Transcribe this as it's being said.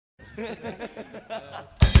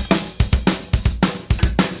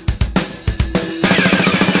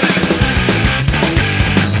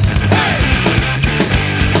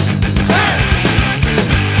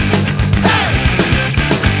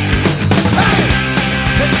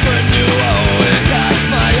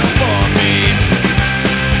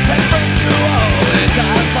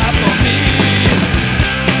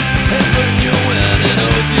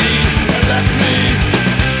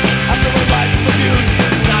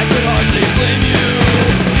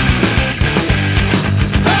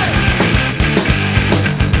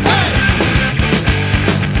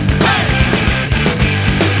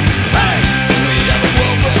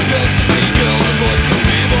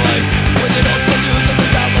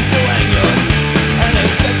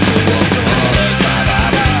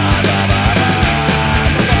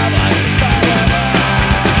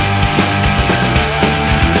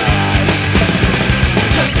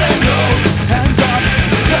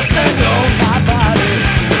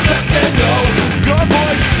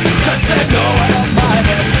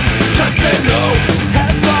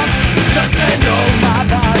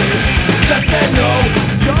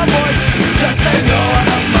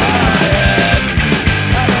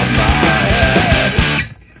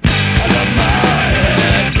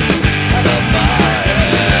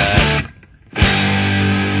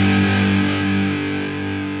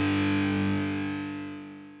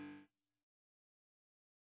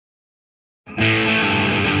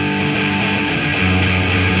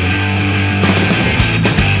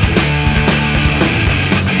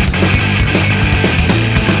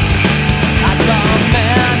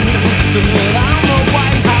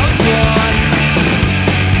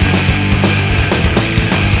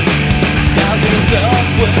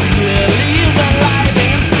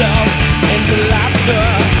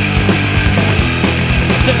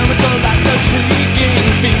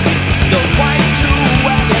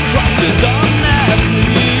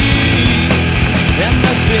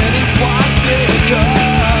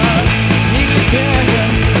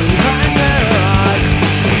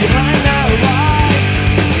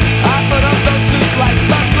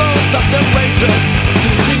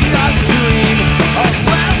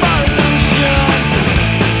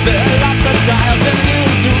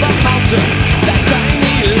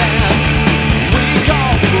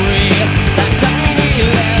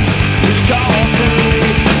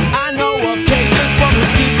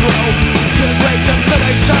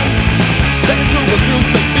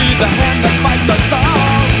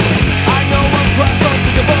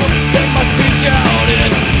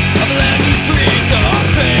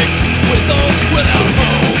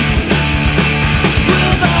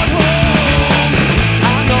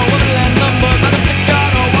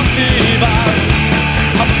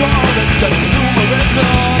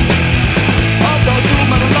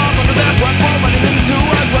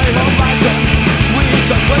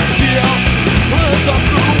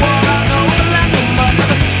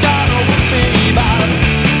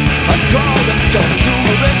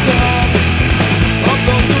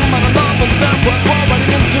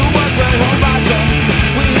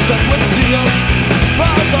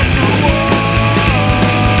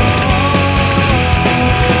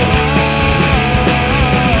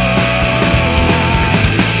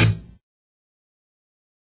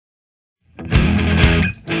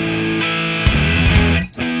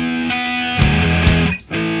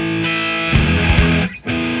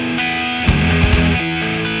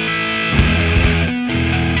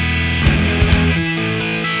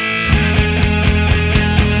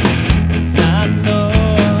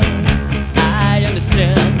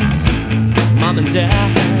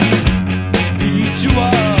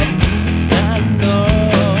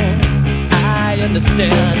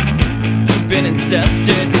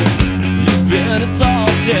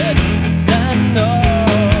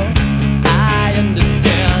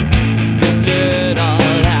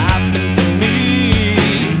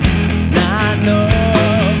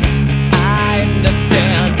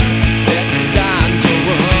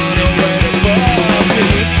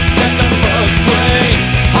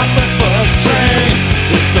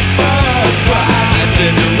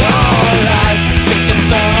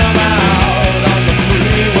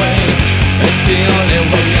The only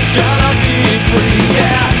way you're gonna be free,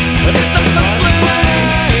 yeah.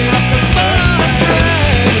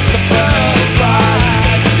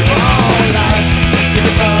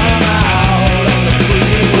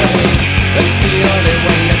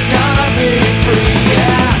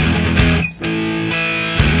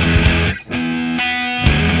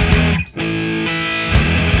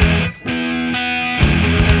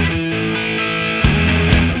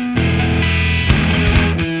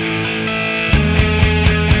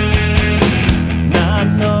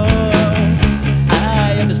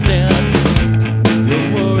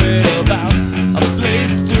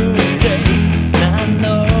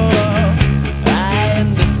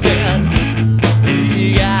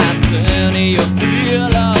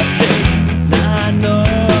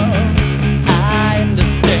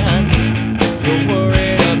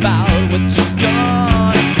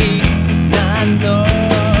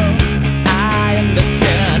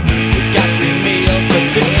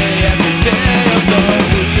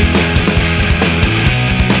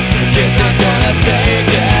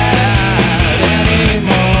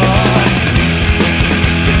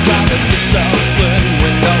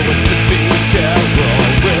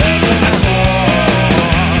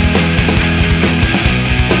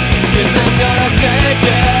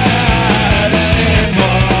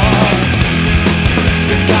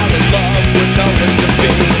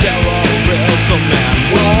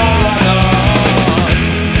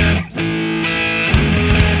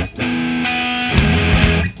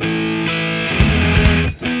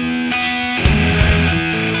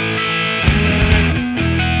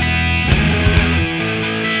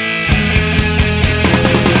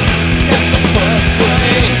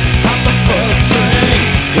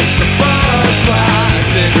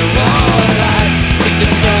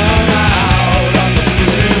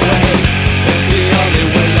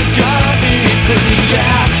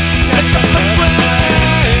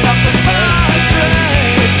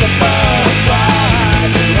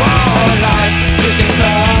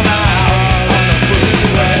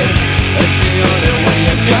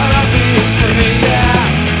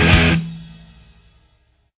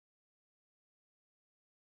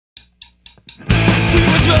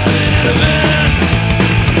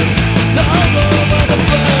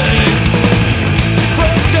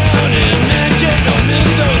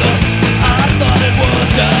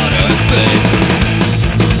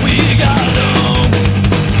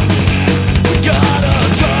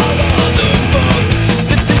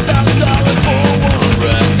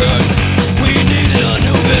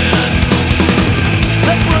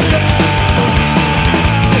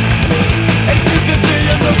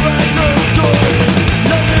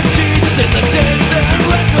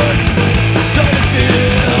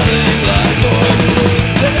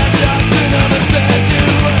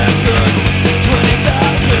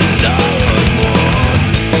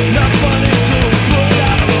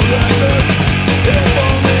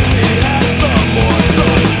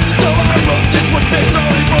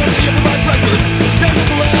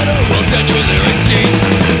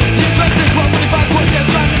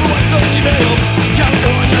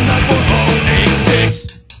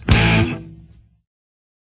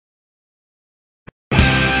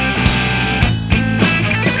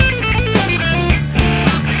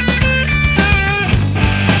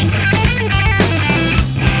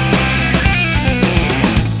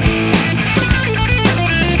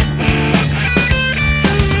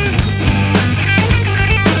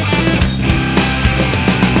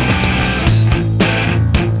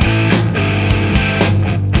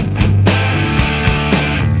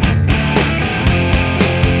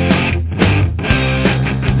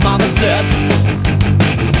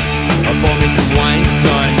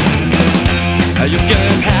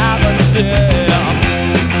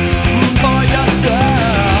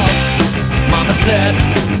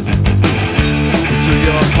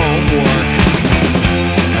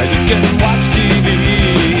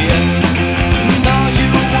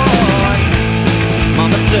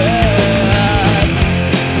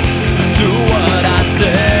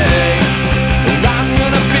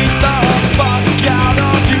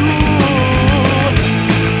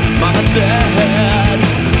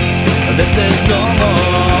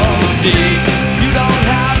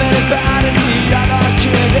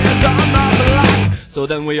 So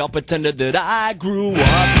then we all pretended that I grew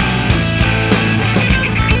up.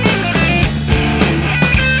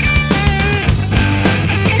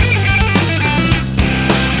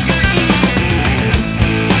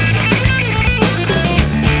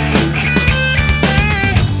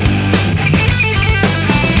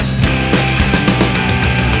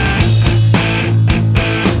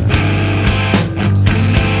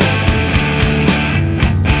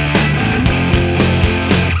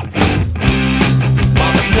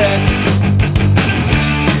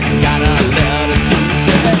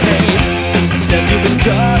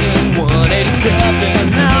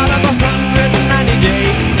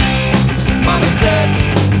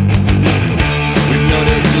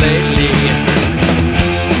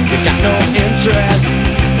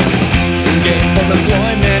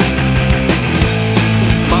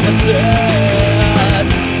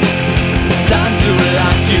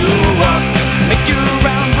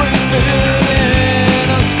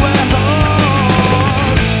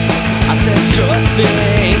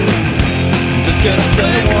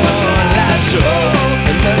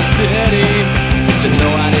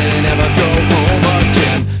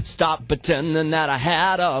 Stop pretending that I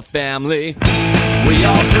had a family. We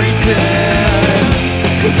all pretend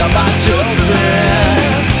we love our children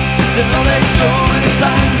till they show any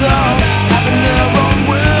signs of having their own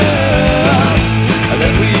will, and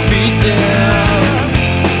then we beat them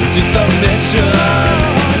to submission,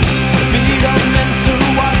 feed them into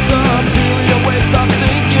our superior ways of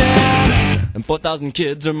thinking, and 4,000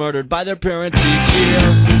 kids are murdered by their parents each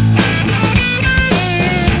year.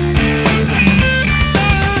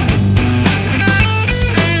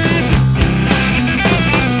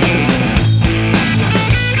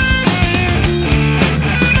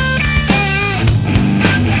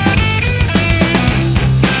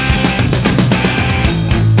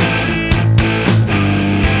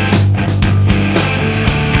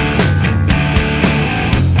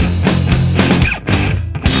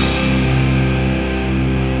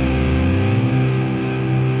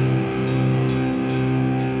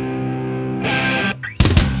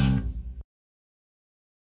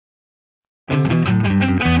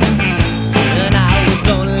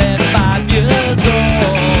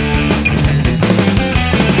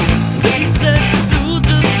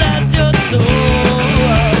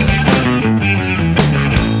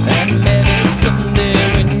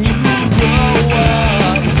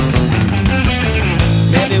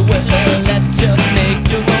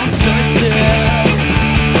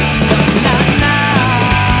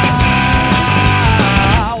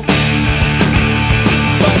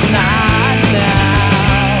 Now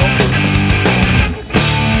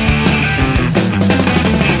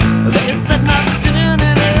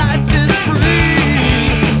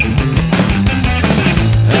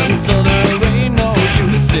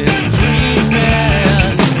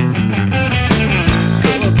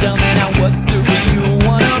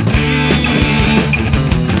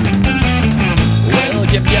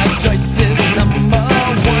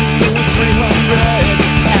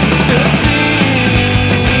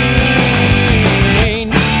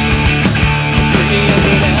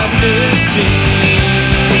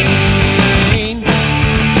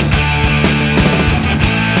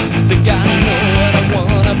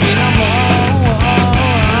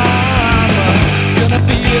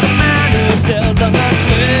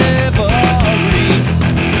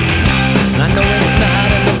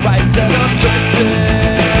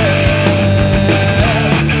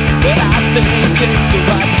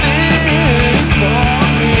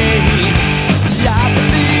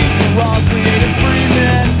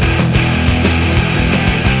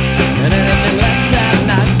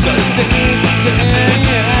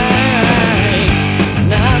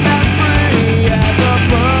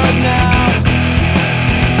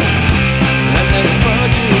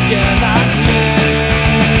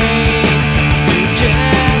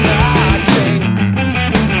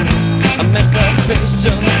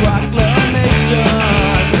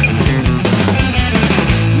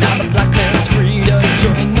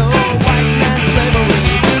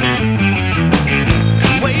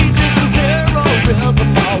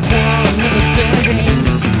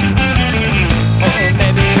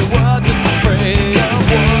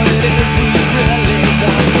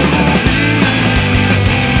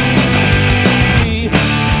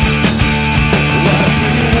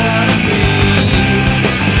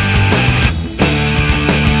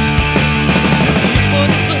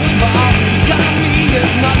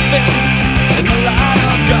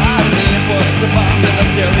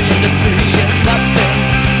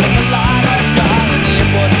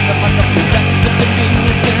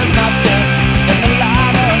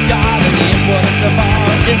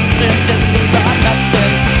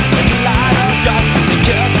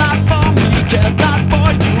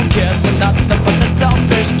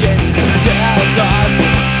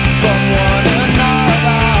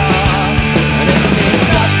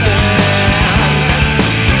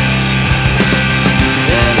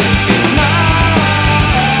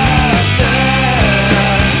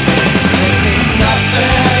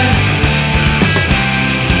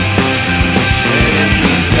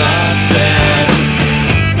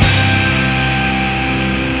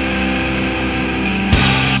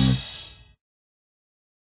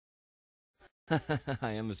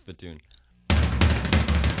I am a spittoon.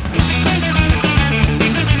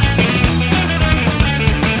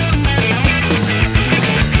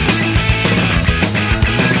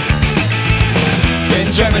 In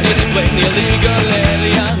Germany they blame the illegal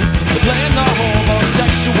alien, they blame the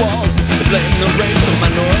homosexuals, they blame the racial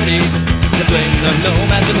minorities, they blame the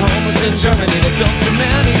nomads and homeless. In Germany they built too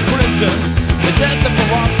many prisons, they said them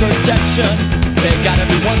for our protection, they got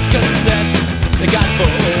everyone's consent, they got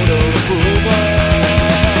photo approval,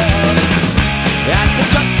 and to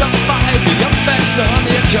justify the effects on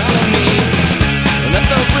the economy, and let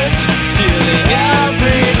the rich stealing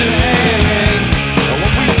everything. What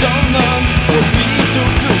we don't know will be due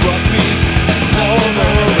to repeat over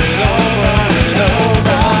and over and over and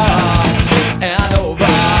over and over.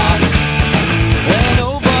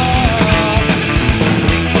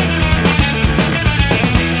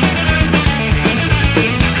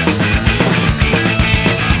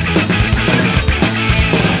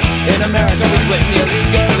 In America we blame the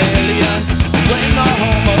illegal aliens, we blame the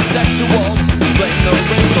homosexuals, we blame the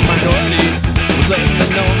racial minorities, we blame the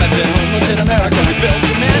nomads and homeless. In America we built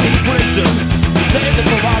too many prisons, we saved it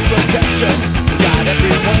for our protection, we got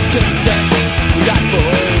everyone's consent, we got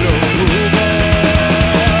photo approval,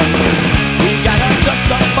 we gotta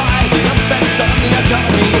justify the effects on the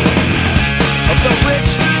economy of the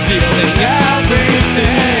rich stealing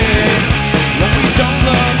everything. What we don't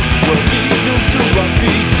learn will be doomed to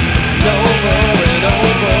repeat over and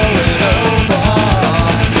over and over and over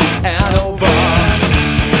and over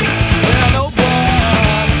and over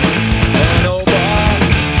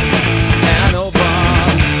and over.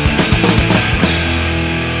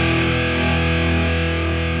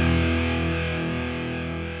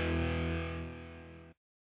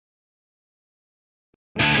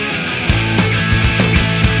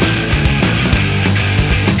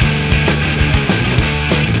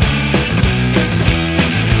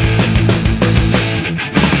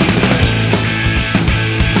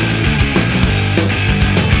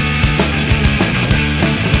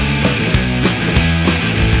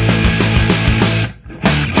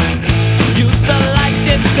 Used to like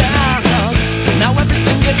this town, now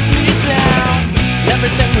everything gets me down.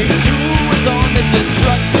 Everything we do is only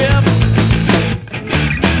destructive.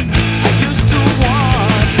 I used to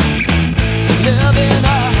want to live in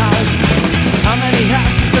a house. How many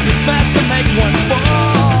houses could we smash to make one for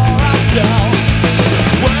ourselves?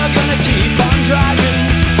 We're gonna keep on driving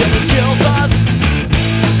till it kills us.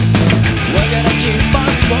 We're gonna keep on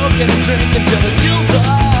smoking and drinking till it kills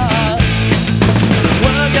us.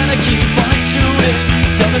 We're gonna keep on shooting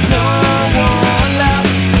till there's no one left.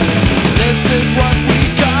 This is what we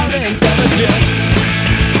call intelligence.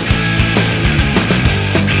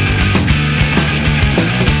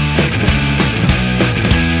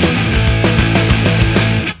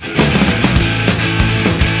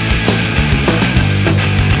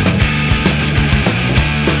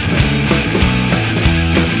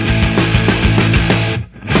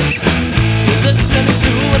 Listening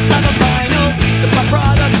to a sound of vinyl, it's a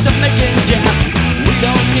byproduct of making gas. We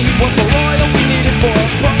don't need one for oil, we need it for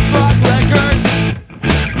punk rock records.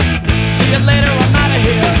 See you later, I'm outta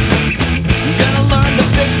here. I'm gonna learn to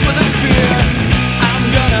fish with a spear. I'm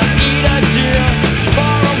gonna eat a deer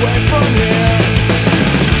far away from here.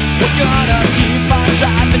 We're gonna keep on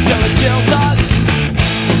driving till it kills us.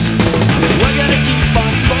 We're gonna keep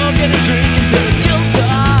on smoking and drinking till it kills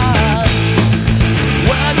us.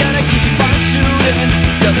 We're gonna keep on shooting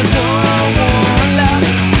till there's no one left.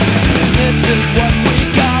 This is what we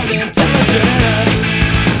call intelligence.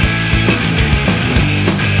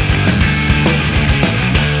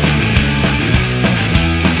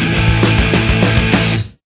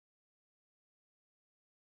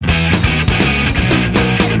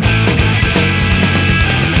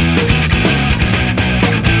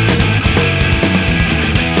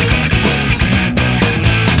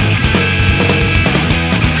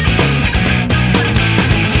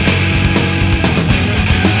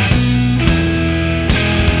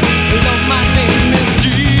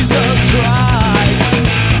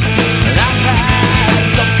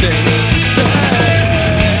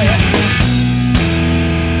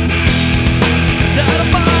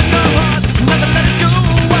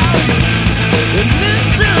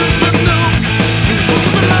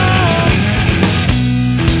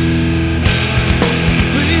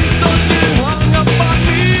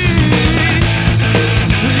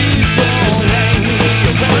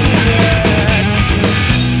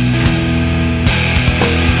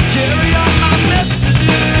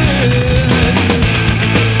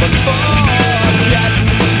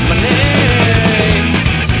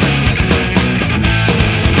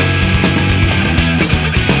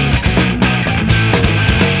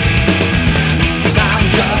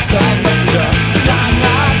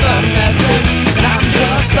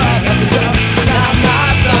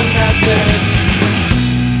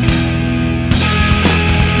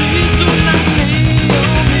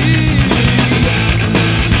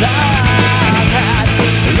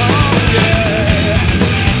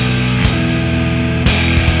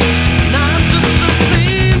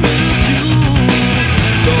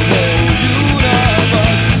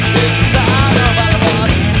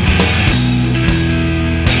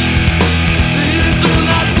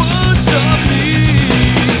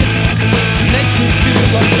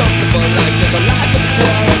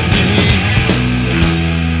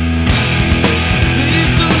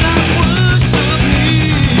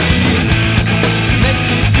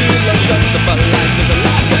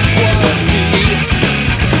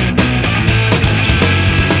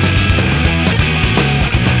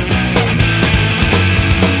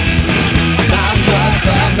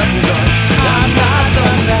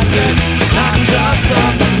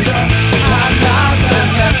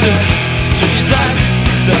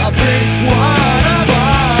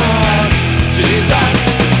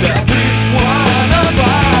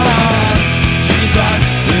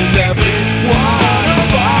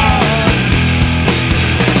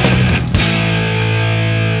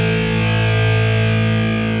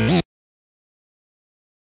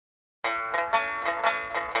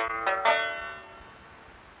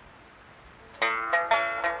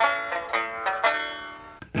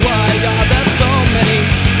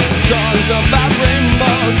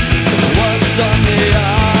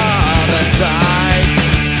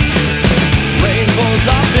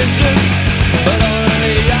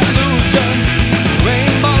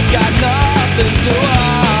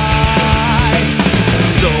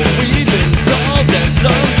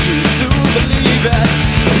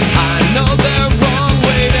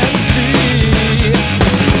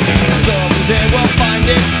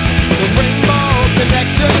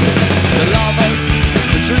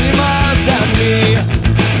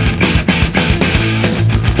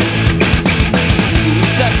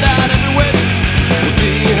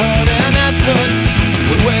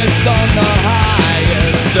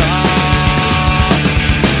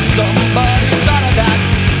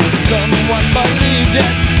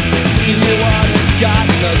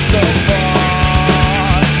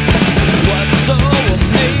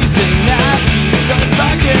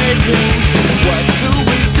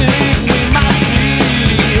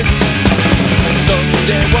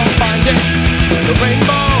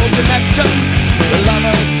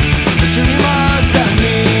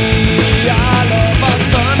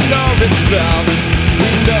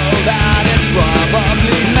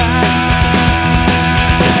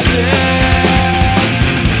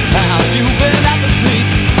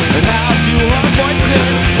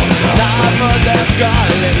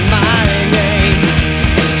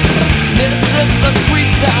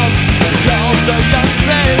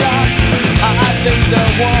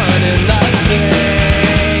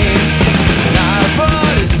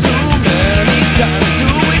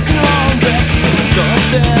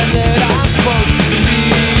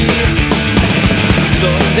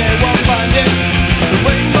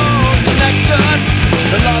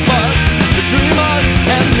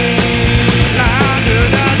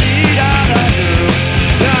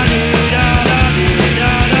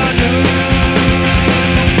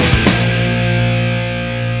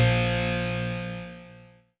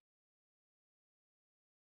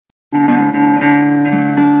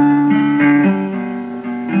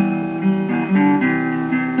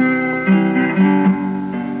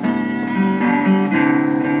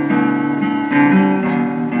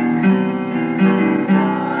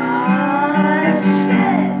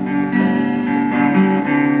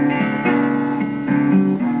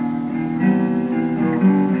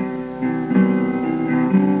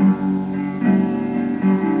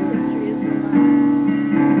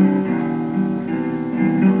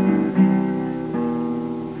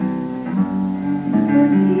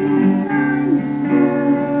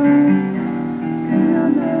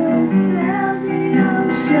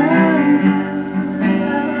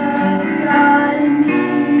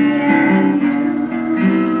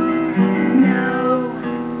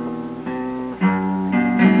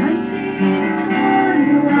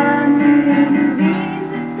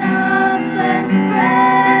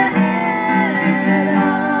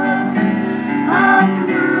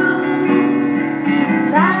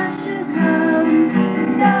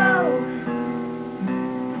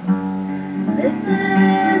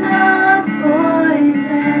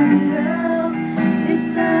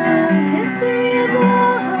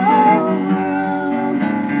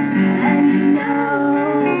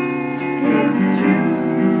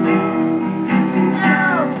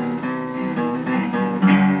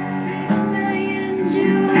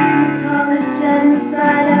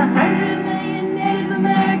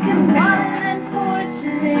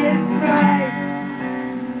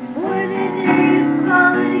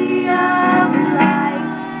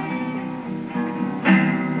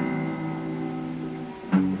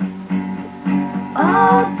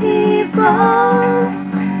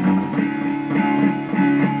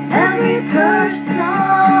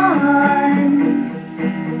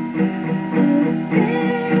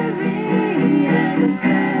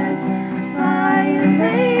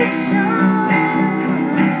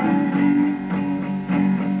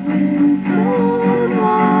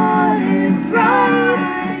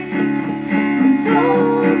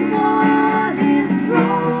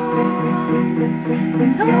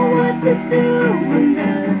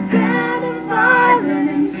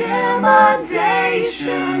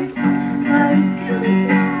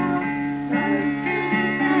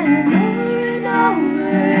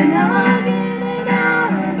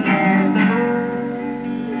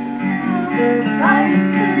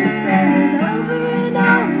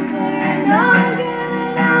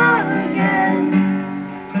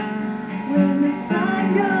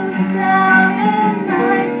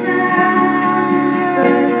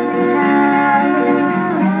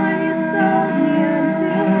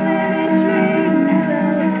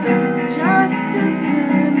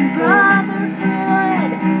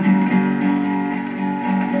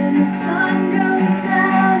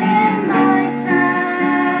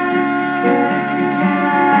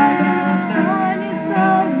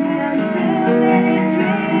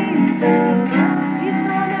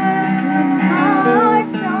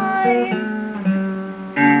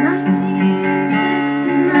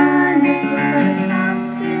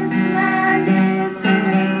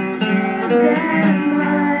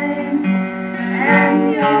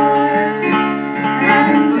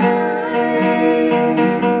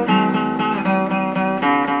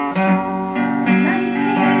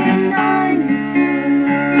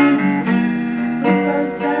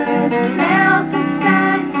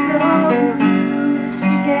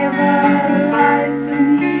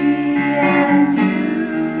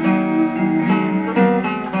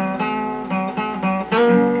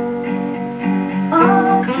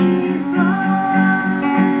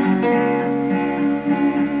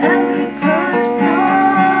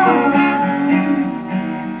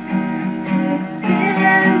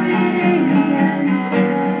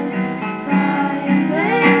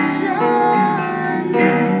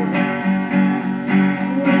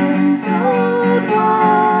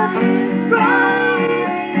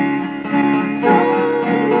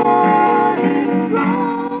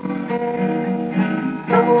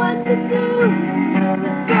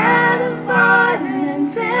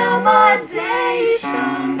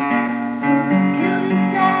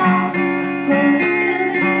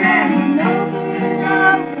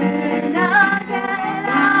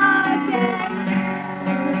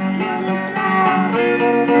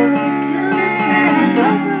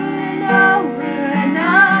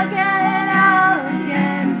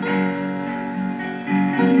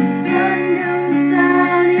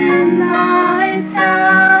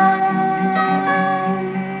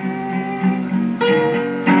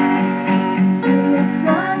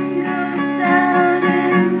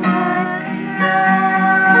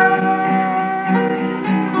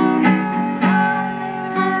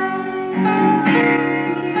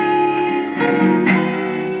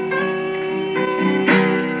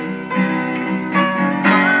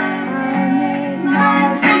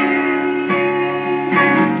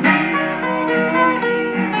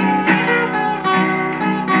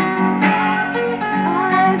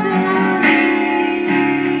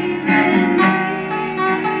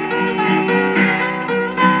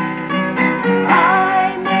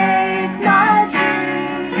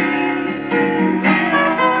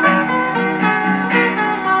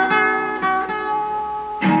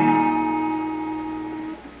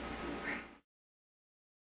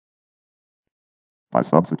 by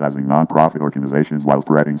subsidizing non-profit organizations while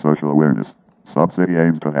spreading social awareness. Subcity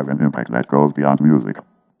aims to have an impact that goes beyond music.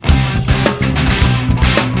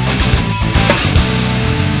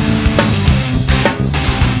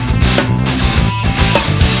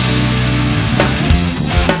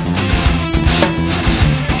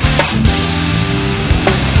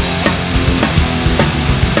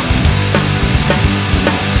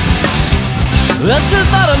 This is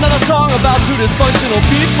not another song about two dysfunctional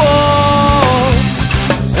people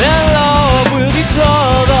in love with each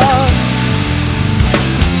other,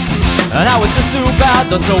 and how it's just too bad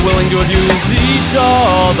they're so willing to abuse each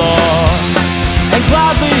other and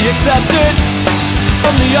gladly accept it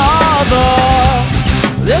from the other.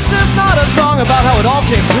 This is not a song about how it all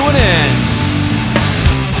came to an end,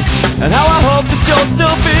 and how I hope that you'll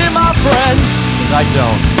still be my friend, 'cause I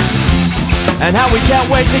don't. And how we can't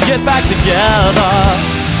wait to get back together,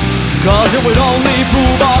 'cause it would only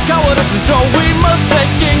prove our cowardice and show we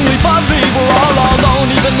mistakenly believe we're all alone,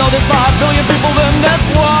 even though there's 5 billion people in this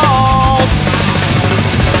world.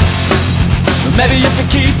 But maybe if you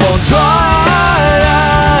keep on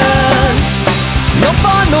trying, you'll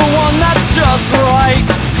find the one that's just right.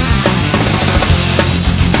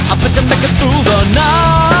 I bet you make it through the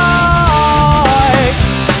night.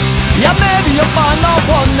 Yeah, maybe you'll find the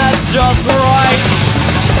one that's just right.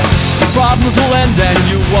 The problems will end and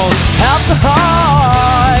you won't have to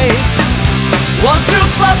hide. Once you've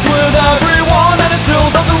slept with everyone and it still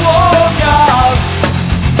doesn't work out,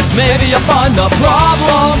 maybe you'll find the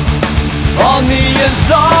problem on the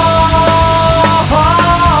inside.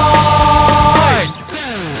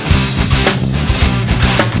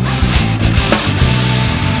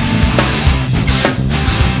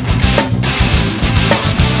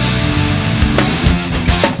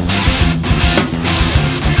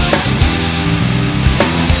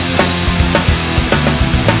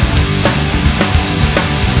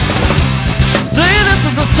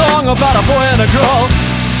 About a boy and a girl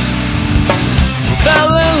who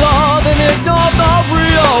fell in love and ignored the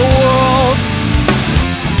real world.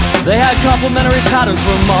 They had complementary patterns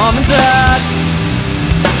from mom and dad,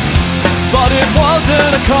 but it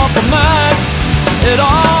wasn't a compliment at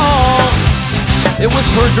all. It was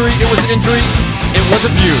perjury, it was injury, it was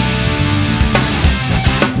abuse.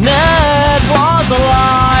 Ned was a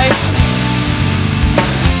lie.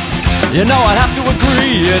 You know, I'd have to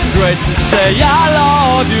agree, it's great to say I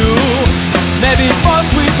love you. Maybe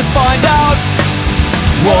first we should find out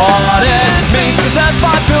what it means, 'cause there's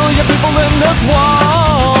 5 billion people in this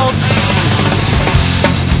world.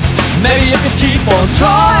 Maybe if you keep on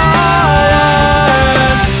trying,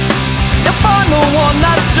 you'll find the one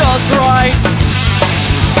that's just right.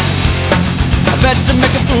 I bet you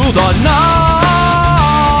make it through the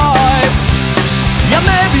night. Yeah,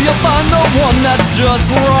 maybe you'll find the one that's just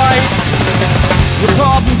right. Your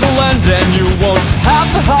problems will end and you won't have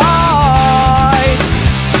to hide.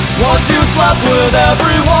 Once you slept with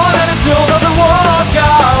everyone and it still doesn't work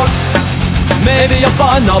out, maybe you'll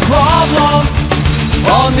find the problem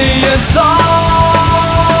on the inside.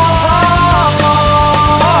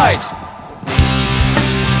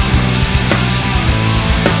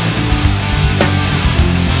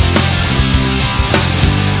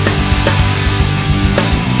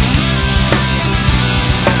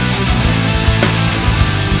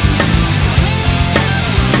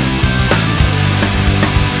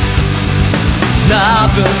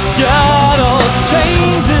 I've been scared of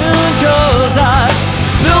changing, 'cause I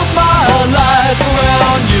built my life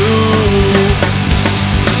around you.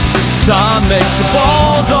 Time makes you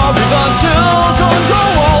bolder, even children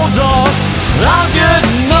grow older. I'm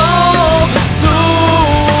getting old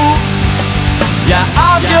too. Yeah,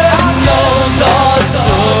 I'm getting older too.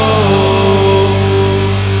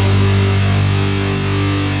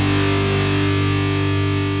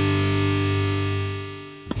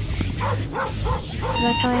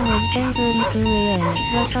 The time is 10:32 a.m.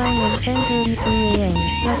 The time is 10:32 a.m.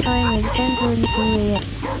 The time is 10:32 a.m.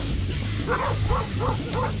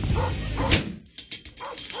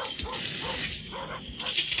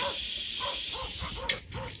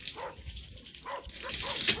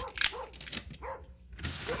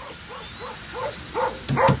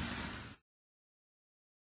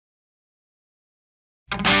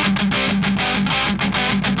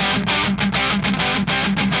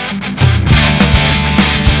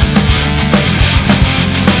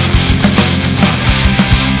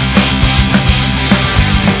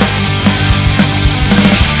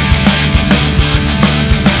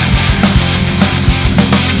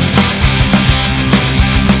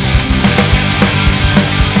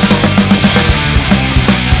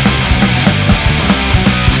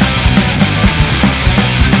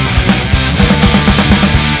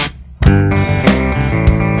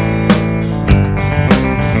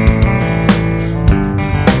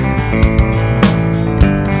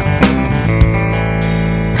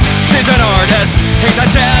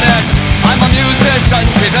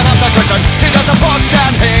 nutrition. He does the books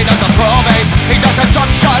and he does the probate. He does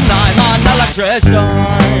construction, I'm an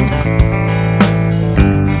electrician.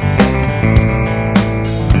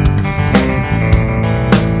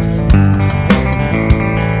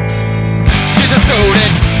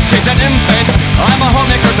 She's an infant, I'm a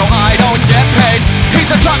homemaker so I don't get paid.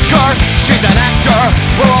 He's a trucker, she's an actor.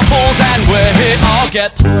 We're all fools and we all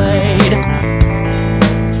get played.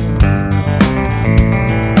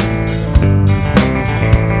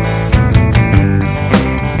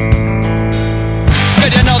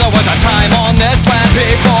 Did you know there was a time on this land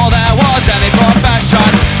before there was any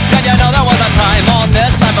profession? Did you know there was a time on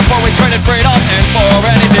this land before we traded freedom in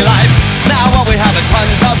for an easy life? Now all we have is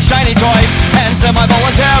tons of shiny toys and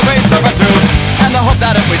semi-voluntary servitude, and the hope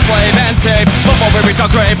that if we slave and save before we reach our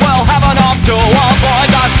grave, we'll have enough to avoid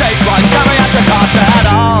the state run geriatric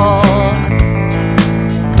hospital.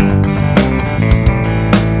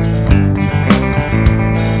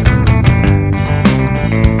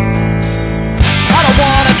 I don't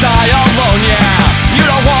wanna die alone, yeah. You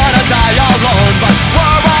don't wanna die alone, but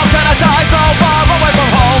we're all gonna die so far away from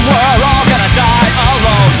home. We're all gonna die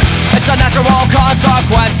alone. It's a natural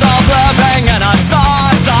consequence of living in a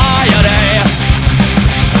society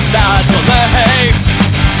that believes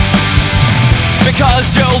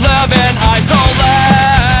because you live in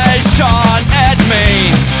isolation, it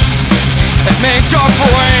means you're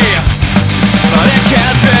free, but it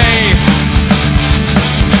can't be.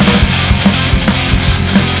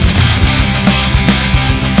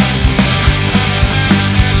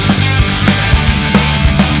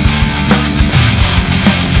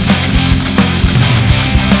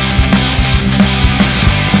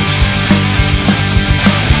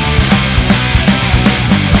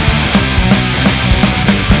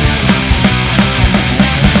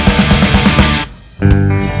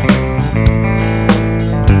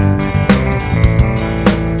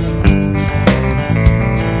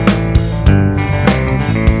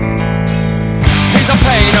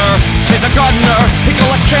 He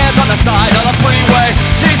collects cans on the side of the freeway.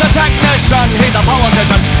 She's a technician, he's a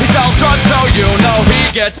politician. He sells drugs so you know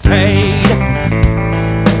he gets paid.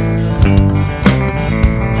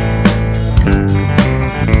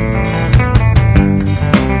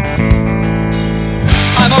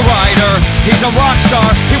 I'm a writer, he's a rock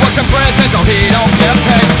star. He works in prison so he don't get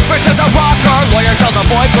paid. Rich as a rocker, lawyer tells a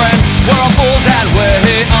boyfriend we're all fools and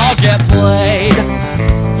we all get played.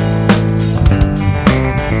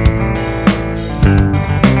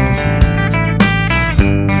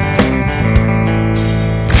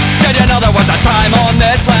 There was a time on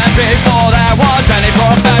this land before there was any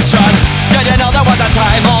profession. Did you know there was a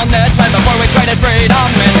time on this land before we traded freedom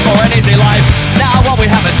in for an easy life? Now all we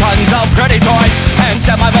have is tons of pretty toys and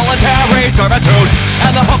semi-voluntary servitude,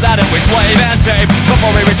 and the hope that if we slave and save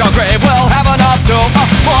before we reach our grave, we'll have enough to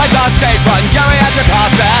avoid the state-run geriatric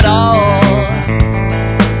hospital.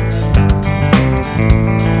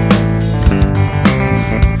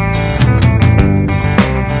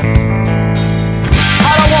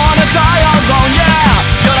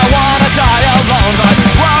 But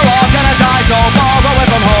we're all gonna die so far away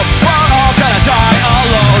from home. We're all gonna die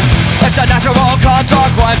alone. It's a natural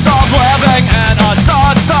consequence of living in a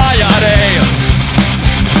society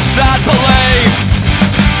that believes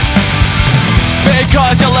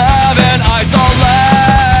because you live in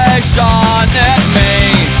isolation, it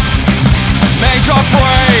means you're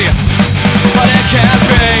free, but it can't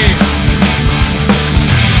be.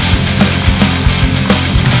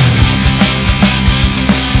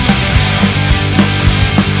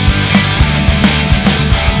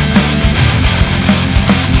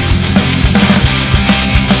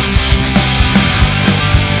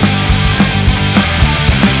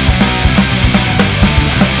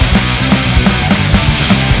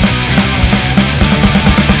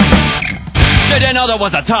 Did you know there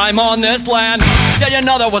was a time on this land? Did you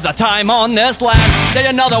know there was a time on this land? Did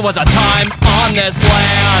you know there was a time on this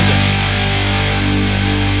land?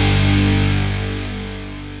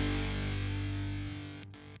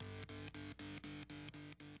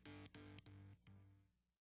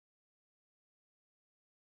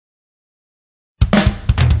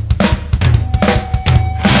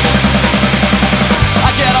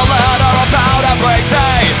 I get a letter about every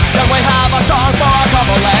day. Then we have a song for a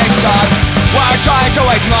compilation. We're trying to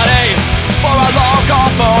waste money for a local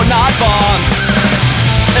food, not bombs.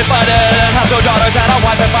 If I didn't have 2 daughters and a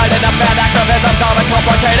wife, if I didn't band activism, dumb and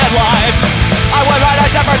complicated life, I would write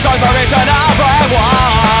a different song for each and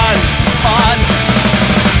everyone.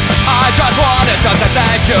 I just wanted to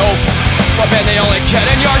thank you for being the only kid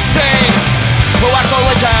in your scene who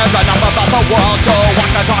actually cares enough about the world to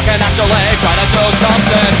walk to talk and actually try to do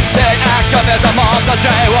something. The activism of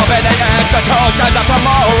today will be the institutions of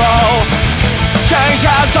tomorrow. Change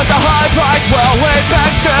has such a high price, will we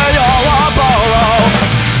beg, steal or borrow?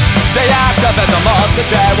 The activism of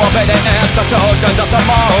today will be the institutions of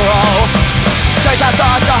tomorrow. Change has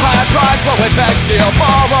such a high price, will we beg, steal,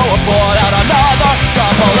 borrow, or put out another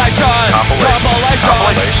compilation? Compilation.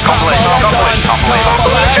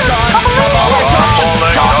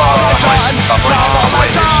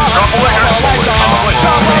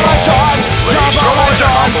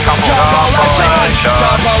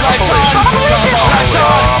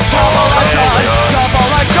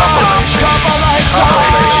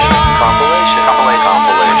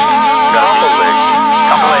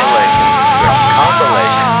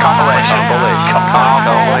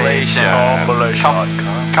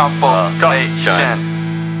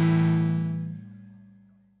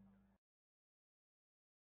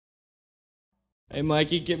 Hey,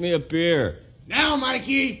 Mikey, get me a beer. Now,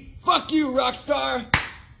 Mikey! Fuck you, Rockstar!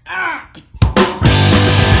 Ah!